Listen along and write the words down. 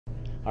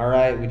All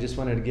right, we just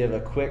wanted to give a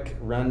quick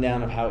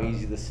rundown of how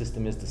easy the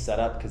system is to set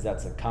up, because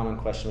that's a common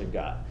question we've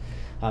got.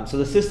 So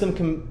the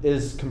system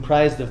is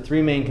comprised of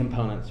three main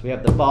components. We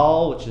have the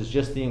ball, which is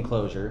just the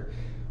enclosure.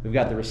 We've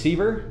got the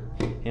receiver,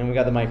 and we've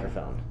got the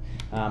microphone.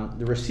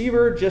 The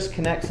receiver just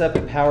connects up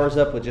and powers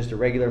up with just a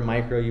regular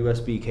micro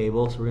USB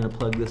cable, so we're going to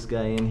plug this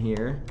guy in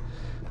here.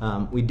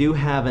 We do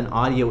have an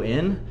audio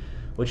in,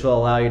 which will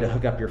allow you to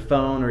hook up your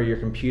phone or your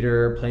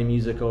computer, play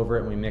music over it,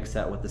 and we mix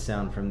that with the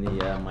sound from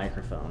the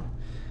microphone.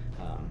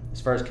 As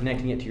far as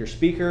connecting it to your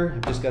speaker,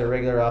 I've just got a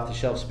regular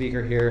off-the-shelf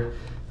speaker here.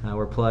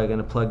 We're going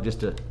to plug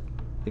just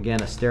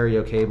again a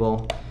stereo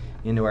cable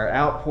into our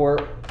out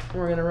port.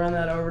 We're going to run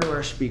that over to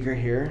our speaker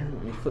here.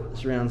 Let me flip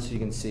this around so you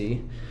can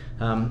see.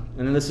 And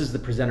then this is the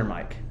presenter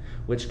mic,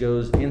 which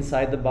goes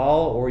inside the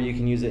ball, or you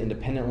can use it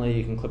independently.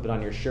 You can clip it on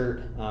your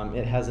shirt.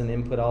 It has an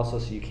input also,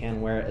 so you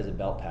can wear it as a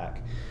belt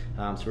pack.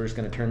 So we're just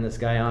going to turn this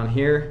guy on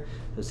here.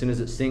 As soon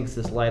as it syncs,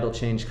 this light will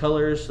change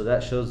colors, so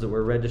that shows that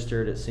we're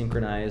registered, it's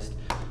synchronized.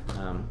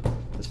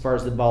 As far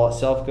as the ball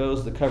itself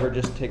goes, the cover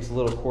just takes a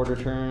little quarter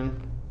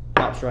turn,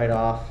 pops right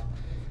off.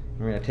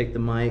 We're going to take the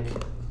mic,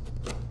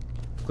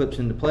 clips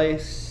into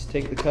place,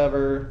 take the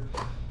cover,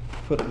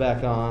 put it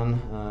back on.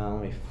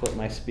 Let me flip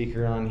my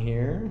speaker on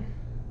here.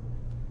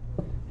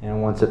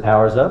 And once it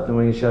powers up, then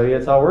we can show you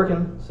it's all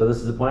working. So this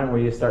is the point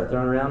where you start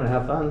throwing around and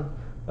have fun.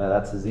 But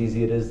that's as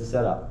easy as it is to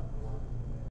set up.